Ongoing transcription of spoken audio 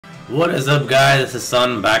What is up, guys? This is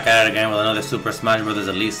Sun back at it again with another Super Smash Bros.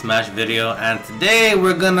 Elite Smash video, and today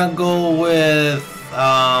we're gonna go with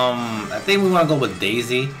I think we want to go with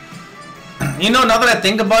Daisy. You know, now that I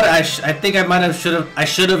think about it, I think I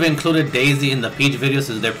should have included Daisy in the Peach video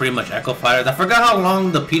since they're pretty much Echo Fighters. I forgot how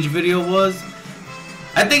long the Peach video was.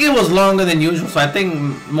 I think it was longer than usual, so I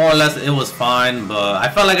think more or less it was fine. But I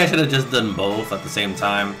felt like I should have just done both at the same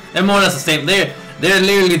time. They're more or less the same. They're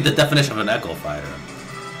literally the definition of an Echo Fighter.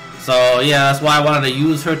 So yeah, that's why I wanted to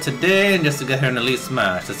use her today, and just to get her in Elite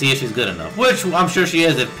Smash to see if she's good enough. Which I'm sure she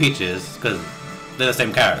is if Peach is, because they're the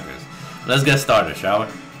same characters. Let's get started, shall we?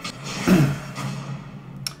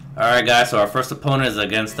 Alright guys, so our first opponent is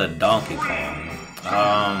against the Donkey Kong.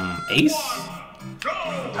 Ace?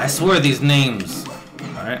 I swear these names.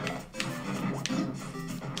 Alright.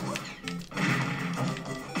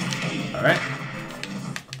 Alright.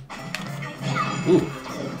 Ooh.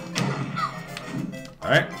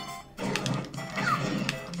 Alright.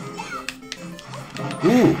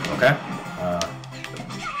 Ooh, okay.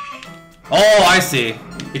 Oh, I see.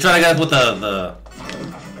 You trying to guess with the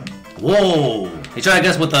Whoa! You trying to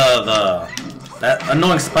guess with that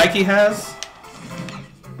annoying spike he has?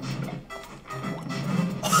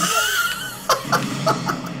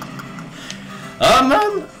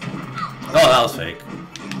 Man. Oh, that was fake.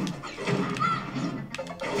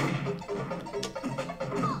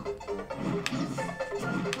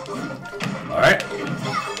 Alright.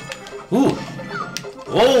 Ooh.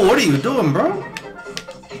 Whoa, what are you doing, bro?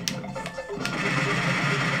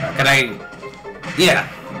 Can I... Yeah.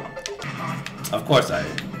 Of course I...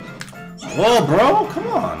 Whoa, bro, come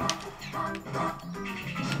on.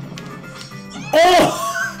 Oh!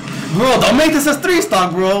 Bro, don't make this a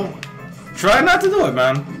 3-stock, bro. Try not to do it,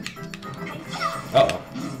 man. Uh-oh.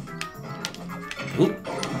 Ooh.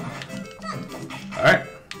 Alright.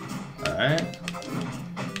 Alright.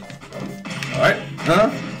 Alright. Huh?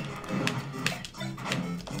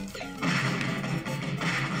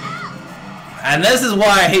 And this is why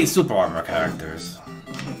I hate Super Armor characters.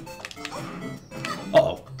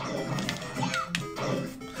 Uh-oh.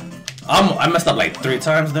 I messed up like 3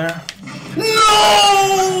 times there.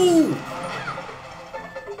 No!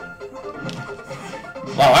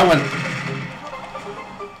 Wow, I went...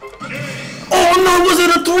 Oh no, was it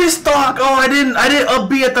a 3-stock? Oh, I didn't up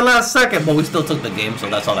B at the last second, but we still took the game, so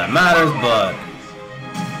that's all that matters, but...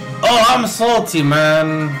 Oh, I'm salty,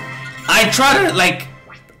 man. I try to, like...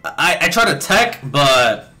 I try to tech,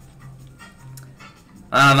 but...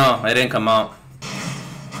 I don't know, it didn't come out.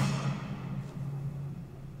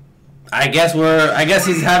 I guess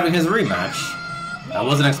he's having his rematch. I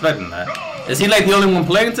wasn't expecting that. Is he like the only one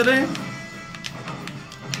playing today?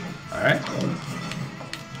 Alright.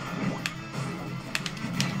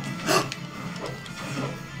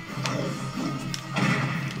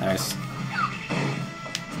 Nice.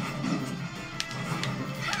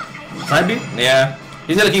 Side B? Yeah.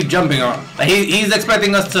 He's gonna keep jumping on. He's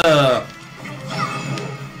expecting us to...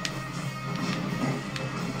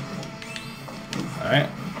 Alright.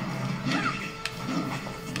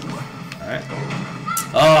 Alright.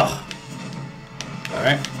 Oh!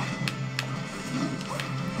 Alright.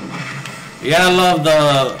 You gotta love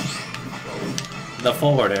the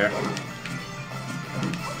forward air.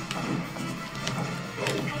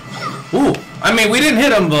 Ooh! I mean, we didn't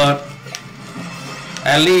hit him, but...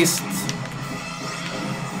 At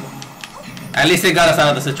least it got us out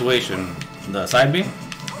of the situation. The side B?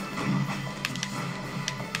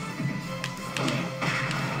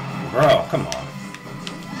 Bro, come on.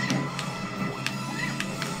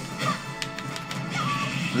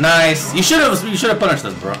 Nice. You should have punished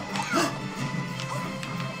us, bro.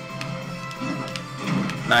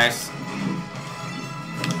 Nice.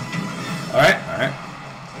 Alright, alright.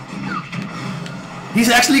 He's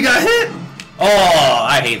actually got hit? Oh,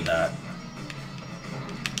 I hate that.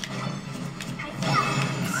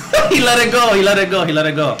 He let it go, he let it go, he let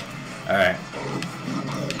it go. Alright.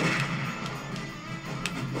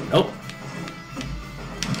 Nope.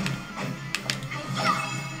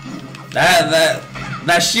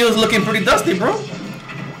 That shield's looking pretty dusty, bro.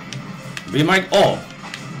 Be my... Oh.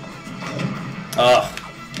 Ugh.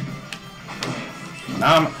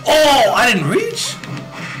 Now I'm... Oh, I didn't reach?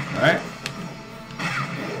 Alright.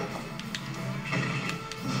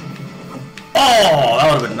 Oh, that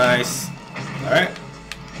would have been nice. Alright.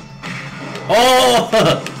 Oh!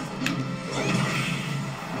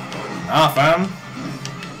 Nah, fam.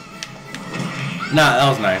 Nah, that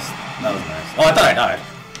was nice. That was nice. Oh, I thought I died.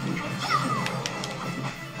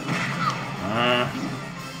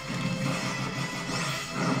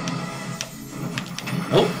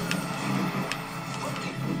 Nope.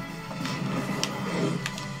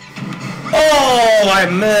 Oh, I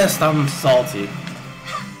missed. I'm salty.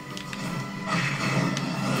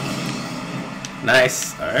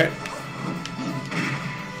 Nice. Alright.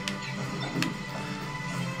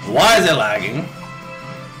 Why is it lagging?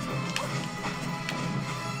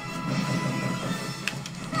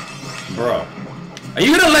 Bro. Are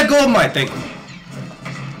you gonna let go of my thing?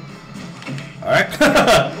 Alright.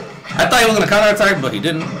 I thought he was gonna counterattack, but he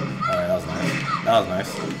didn't. Alright, that was nice. That was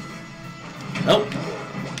nice. Nope.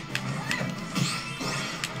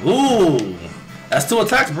 Ooh. That's 2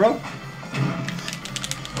 attacks, bro.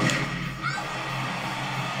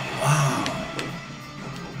 Wow.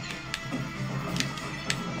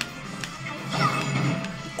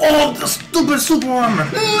 Oh, the stupid super armor.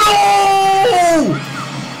 No!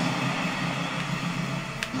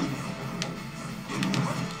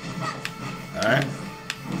 Alright.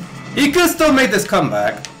 He could still make this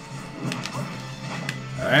comeback.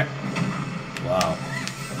 Alright. Wow.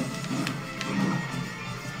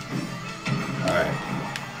 Alright.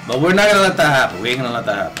 But we're not gonna let that happen. We ain't gonna let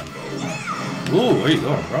that happen. Ooh, where you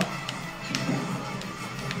going, bro?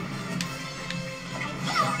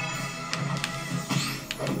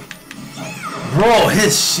 Bro,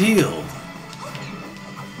 his shield.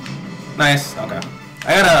 Nice. Okay.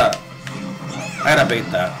 I gotta bait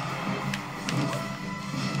that.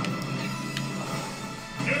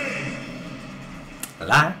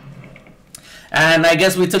 Lie. And I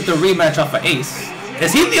guess we took the rematch off of Ace.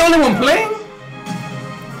 Is he the only one playing?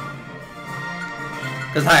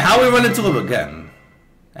 Because how we run into him again?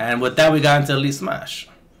 And with that, we got into Elite Smash.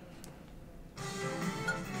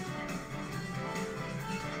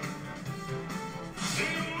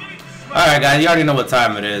 Alright guys, you already know what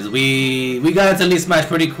time it is. We got into Elite Smash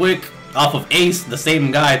pretty quick off of Ace, the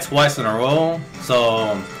same guy twice in a row.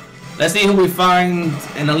 So let's see who we find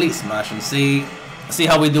in Elite Smash and see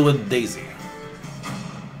how we do with Daisy.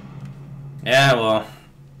 Yeah, well,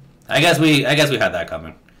 I guess we had that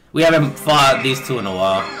coming. We haven't fought these two in a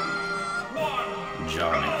while.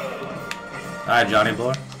 Johnny. Alright, Johnny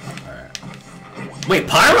boy. Alright. Wait,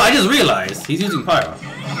 Pyro? I just realized he's using Pyro.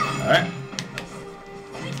 Alright.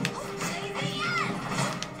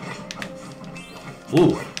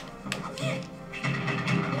 Ooh.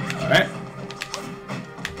 Alright.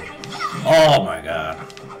 Oh my god.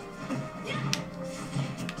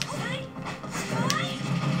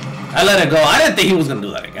 I let it go. I didn't think he was gonna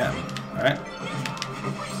do that again. Alright.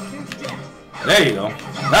 There you go.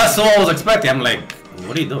 That's what I was expecting. I'm like,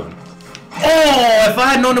 what are you doing? Oh, if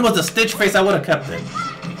I had known it was a Stitch face, I would have kept it.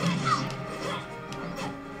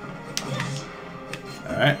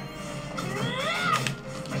 Alright.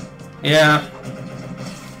 Yeah.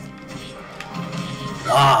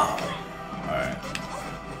 Wow. Alright.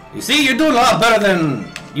 You see, you're doing a lot better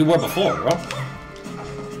than you were before, bro.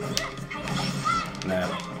 Nah.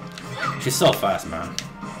 She's so fast, man.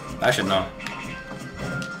 I should know.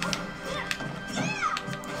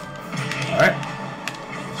 Alright.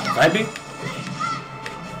 Side B.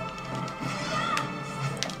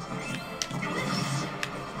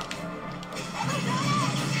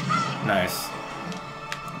 Nice.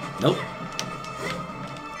 Nope.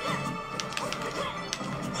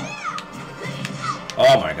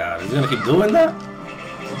 Oh my god, is he gonna keep doing that?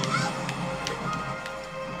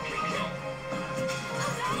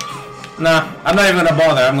 Nah, I'm not even gonna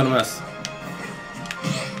bother, I'm gonna miss.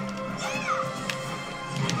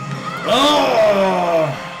 Oh!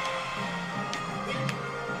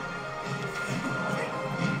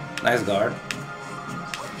 Nice guard.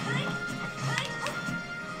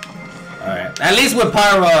 Alright, at least with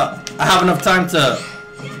Pyro, I have enough time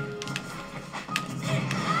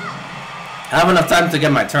to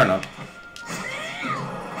get my turn up.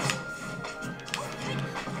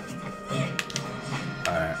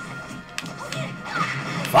 Alright.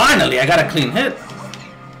 Finally, I got a clean hit.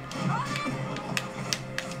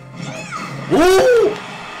 Ooh!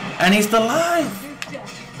 And he's still alive.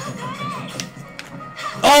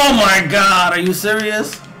 Oh my god, are you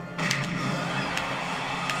serious?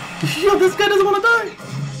 Yo, this guy doesn't want to die.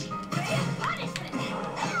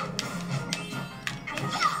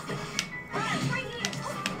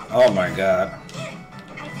 Oh my god.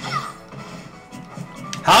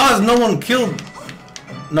 How has no one killed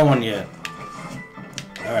no one yet?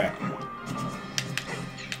 Alright.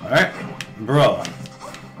 Alright. Bro.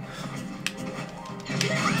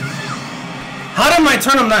 How did my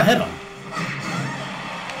turnip not hit him?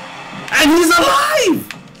 And he's alive!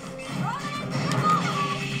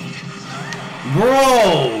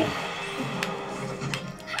 Bro!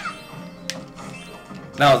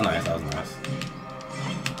 That was nice, that was nice.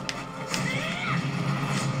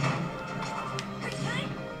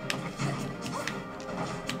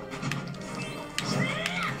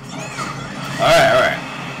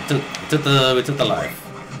 took the life.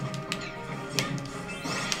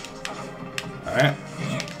 Alright.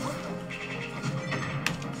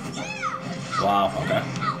 Wow, okay.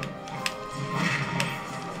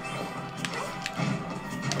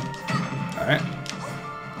 Alright.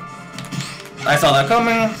 I saw that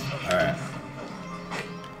coming. Alright.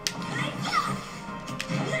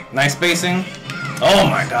 Nice spacing. Oh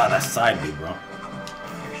my god, that's side B, bro.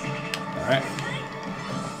 Alright.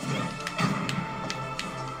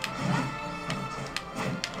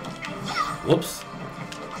 Whoops.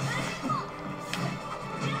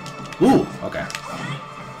 Ooh, okay.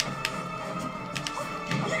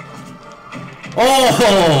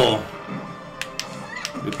 Oh!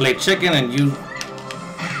 We played chicken and you...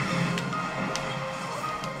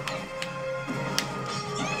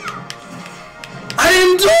 I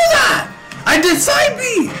didn't do that! I did side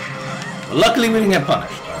B! But luckily we didn't get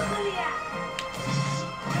punished.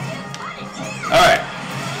 Alright.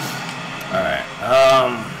 Alright.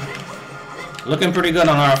 Looking pretty good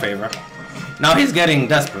on our favor. Now he's getting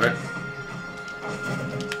desperate.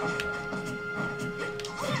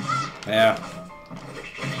 Yeah.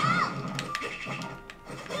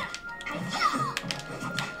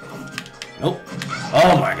 Nope.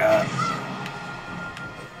 Oh my god.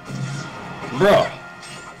 Bro.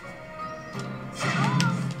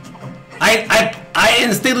 I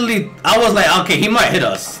instinctively, I was like, okay, he might hit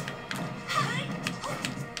us.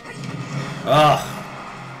 Ugh.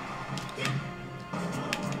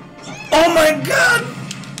 Oh my god!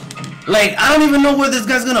 Like, I don't even know where this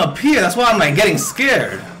guy's gonna appear. That's why I'm like getting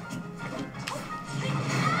scared.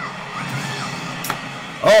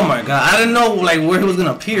 Oh my god, I didn't know like where he was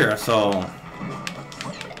gonna appear, so...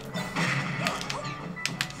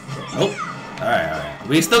 Nope. Alright.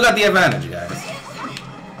 We still got the advantage, guys.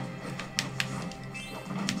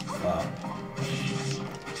 Wow.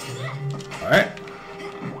 Alright.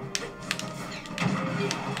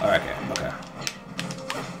 Alright, okay.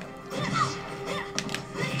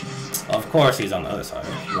 Of course he's on the other side.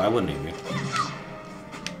 Why wouldn't he be?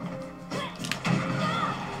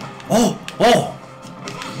 Oh! Oh!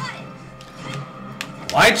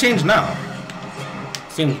 Why change now?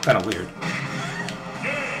 Seems kind of weird.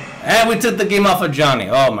 And we took the game off of Johnny.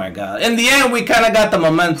 Oh my god. In the end, we kind of got the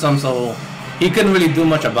momentum, so he couldn't really do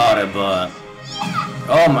much about it, but...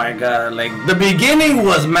 Oh my god. Like, the beginning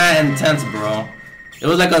was mad intense, bro. It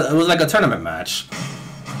was like a tournament match.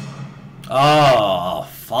 Oh,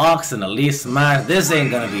 Fox and Elite Smash. This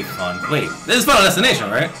ain't gonna be fun. Wait, this is Final Destination,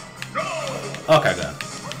 right? Okay, good.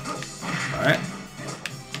 Alright.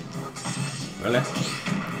 Really?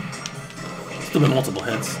 Still been multiple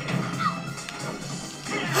hits.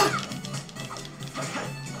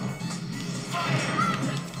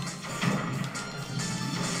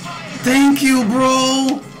 Thank you,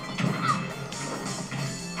 bro!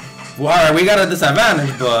 Well, alright, we got a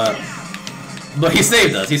disadvantage, but he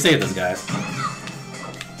saved us. He saved us, guys.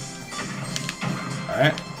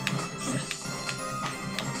 Alright.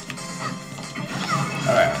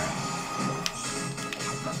 Alright.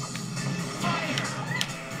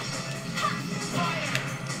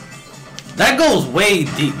 That goes way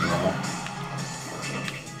deep, bro.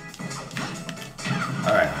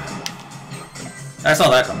 Alright. I saw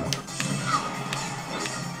that coming.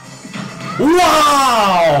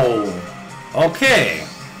 Wow! Okay.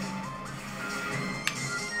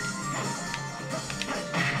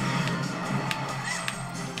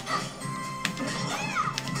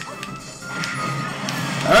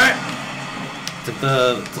 Alright. Took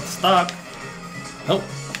the stock. Nope.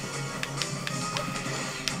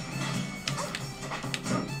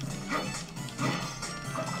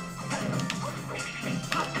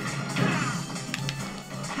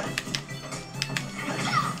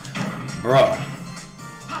 Bro.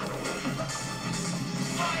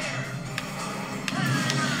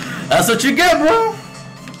 That's what you get, bro.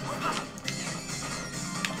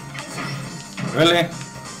 Really?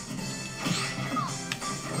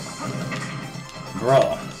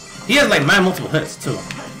 Bro. He has like mad multiple hits too.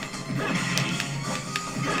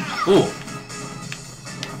 Ooh.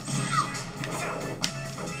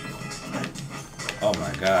 Oh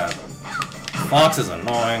my god. Fox is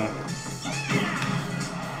annoying.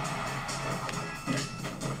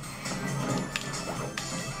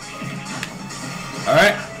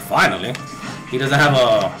 Alright, finally. He doesn't have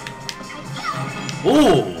a...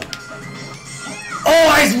 Ooh! Oh,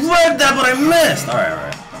 I read that, but I missed! Alright,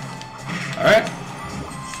 alright. Alright.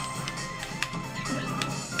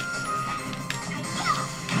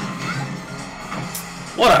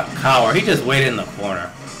 What a coward. He just waited in the corner.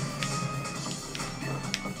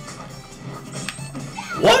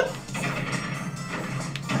 What?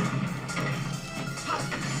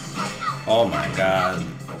 Oh my god.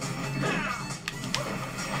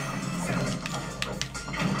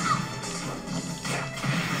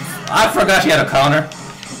 I forgot she had a counter.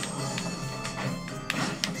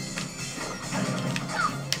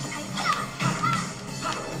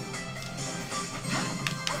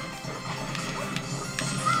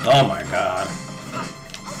 Oh my god.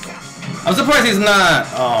 I'm surprised he's not,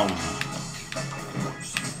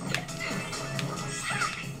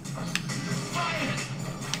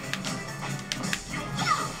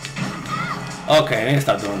 okay, I need to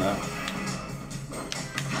stop doing that.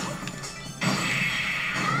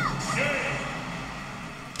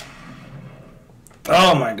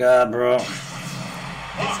 Oh my god, bro.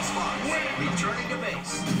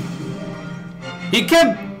 He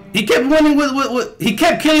kept winning with he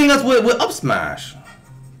kept killing us with up smash.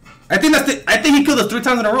 I think he killed us 3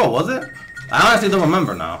 times in a row, was it? I honestly don't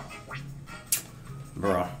remember now.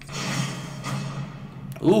 Bro.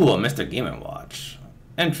 Ooh, a Mr. Game & Watch.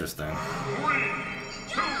 Interesting.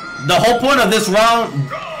 The whole point of this round,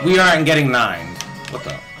 we aren't getting 9'd. What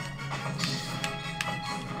the?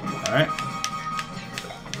 Alright.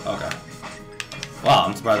 Okay. Wow,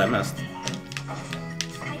 I'm surprised I missed.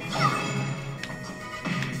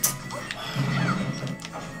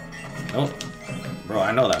 Nope. Bro,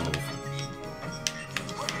 I know that move.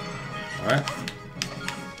 Alright.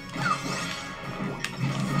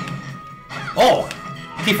 Oh!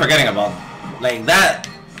 I keep forgetting about like that.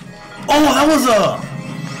 Oh, that was a...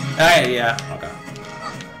 Alright, yeah, okay.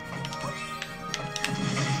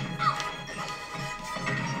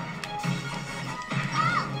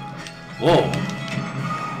 Whoa.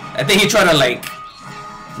 I think he tried to like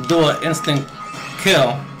do an instant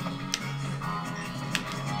kill.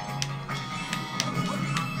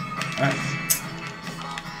 Alright.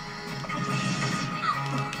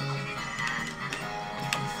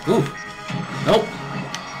 Ooh. Nope.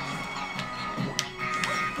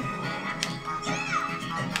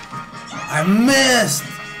 I missed!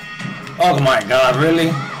 Oh my god, really?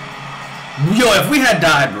 Yo, if we had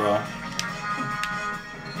died, bro.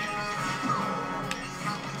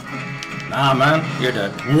 Nah, man, you're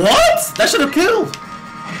dead. What? That should have killed.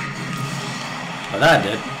 But that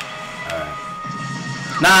did. Alright.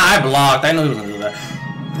 Nah, I blocked. I knew he was gonna do that.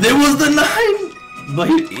 There was the 9! But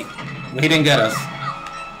he didn't get us.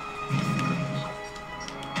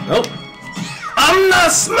 Nope. I'm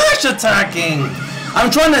not smash attacking! I'm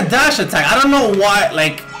trying to dash attack. I don't know why,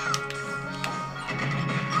 like...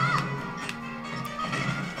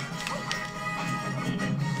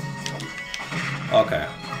 Okay.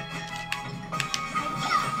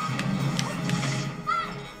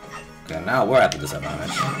 Okay, now we're at the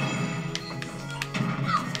disadvantage.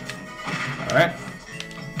 Alright.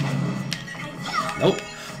 Nope.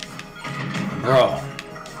 Bro.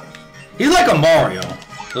 He's like a Mario.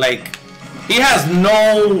 Like, he has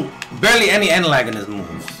barely any end lag in his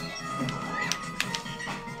moves.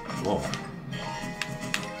 Whoa.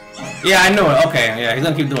 Yeah, I knew it. Okay, yeah, he's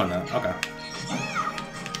gonna keep doing that. Okay.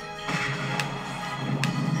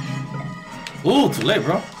 Ooh, too late,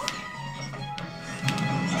 bro.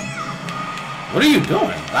 What are you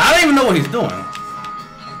doing? I don't even know what he's doing.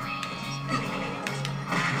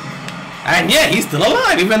 And yeah, he's still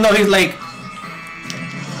alive, even though he's like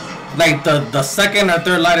the second or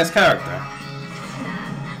third lightest character.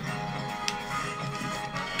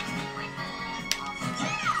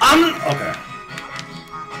 Okay.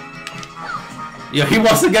 Yo, he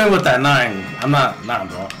wants to get me with that 9. I'm not, nah,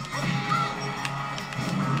 bro.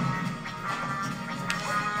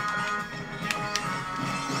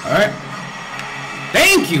 Alright.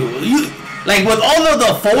 Thank you! Like, with all of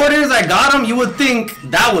the forwarders I got him, you would think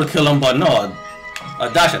that would kill him, but no, a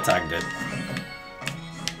dash attack did.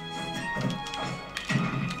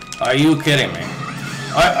 Are you kidding me?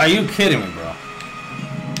 Are you kidding me, bro?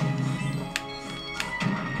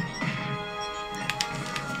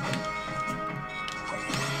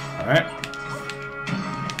 Alright.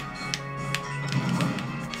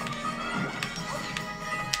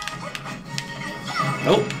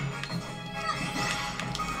 Nope.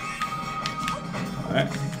 Alright.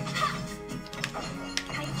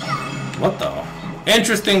 What the?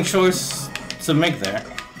 Interesting choice to make there.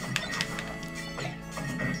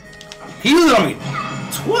 He used it on me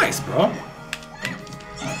twice, bro.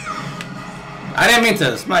 I didn't mean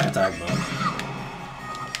to smash attack, bro.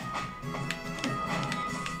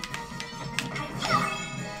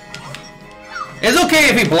 It's okay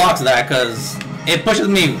if he blocks that, because it pushes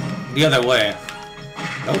me the other way.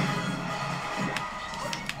 Nope.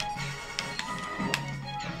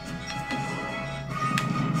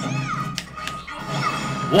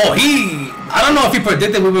 Whoa, I don't know if he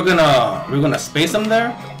predicted we were gonna space him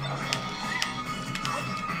there.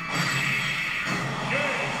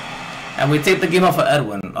 And we taped the game off of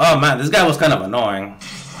Edwin. Oh man, this guy was kind of annoying.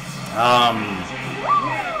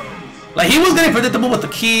 Like he was getting predictable with the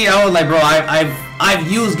key. I was like, bro,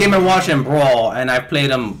 I've used Game & Watch and Brawl, and I've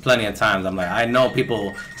played them plenty of times. I'm like, I know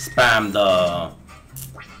people spam the,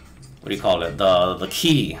 what do you call it, the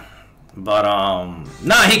key. But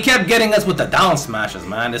nah, he kept getting us with the down smashes,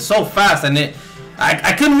 man. It's so fast, and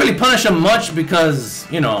I couldn't really punish him much because,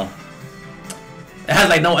 you know, it has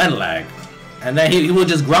like no end lag. And then he would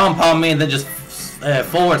just ground pound me and then just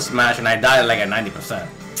forward smash, and I died like at 90%.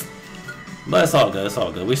 But it's all good. It's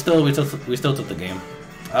all good. We still took the game.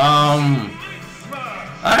 Alright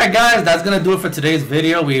guys, that's gonna do it for today's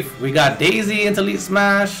video. We got Daisy into Elite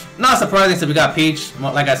Smash. Not surprising, so we got Peach.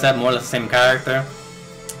 Like I said, more or less the same character.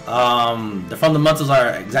 The fundamentals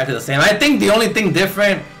are exactly the same. I think the only thing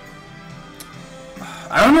different,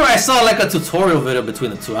 I remember I saw like a tutorial video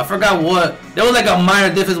between the two. I forgot what. There was like a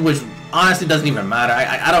minor difference, which honestly doesn't even matter.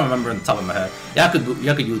 I don't remember on the top of my head. Y'all could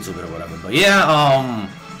YouTube it or whatever. But yeah,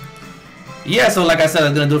 yeah, so like I said,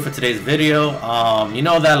 that's gonna do it for today's video. You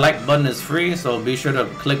know that like button is free, so be sure to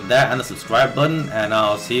click that and the subscribe button, and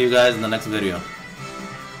I'll see you guys in the next video.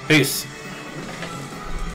 Peace.